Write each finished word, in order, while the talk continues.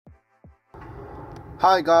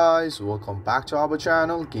Hi guys, welcome back to our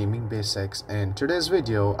channel Gaming Basics. In today's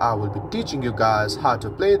video, I will be teaching you guys how to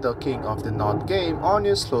play the King of the North game on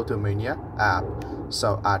your Slotomania app.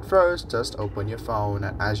 So at first, just open your phone,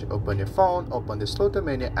 and as you open your phone, open the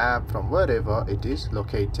Slotomania app from wherever it is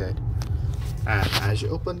located. And as you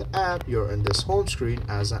open the app, you're in this home screen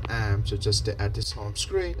as I am. So just stay at this home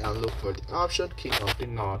screen and look for the option King of the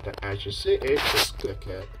North, and as you see it, just click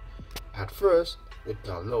it. At first, it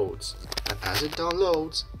downloads, and as it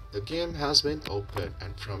downloads, the game has been opened,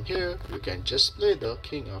 and from here you can just play the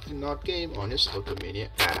King of the North game on your Slotomania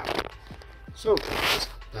app. So guys,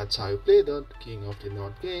 that's how you play the King of the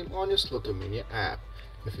North game on your Slotomania app.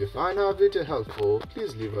 If you find our video helpful,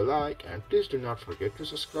 please leave a like, and please do not forget to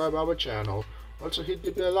subscribe our channel. Also hit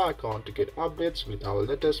the bell icon to get updates with our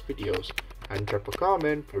latest videos, and drop a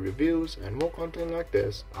comment for reviews and more content like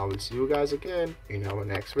this. I will see you guys again in our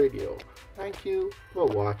next video. Thank you for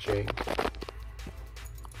watching.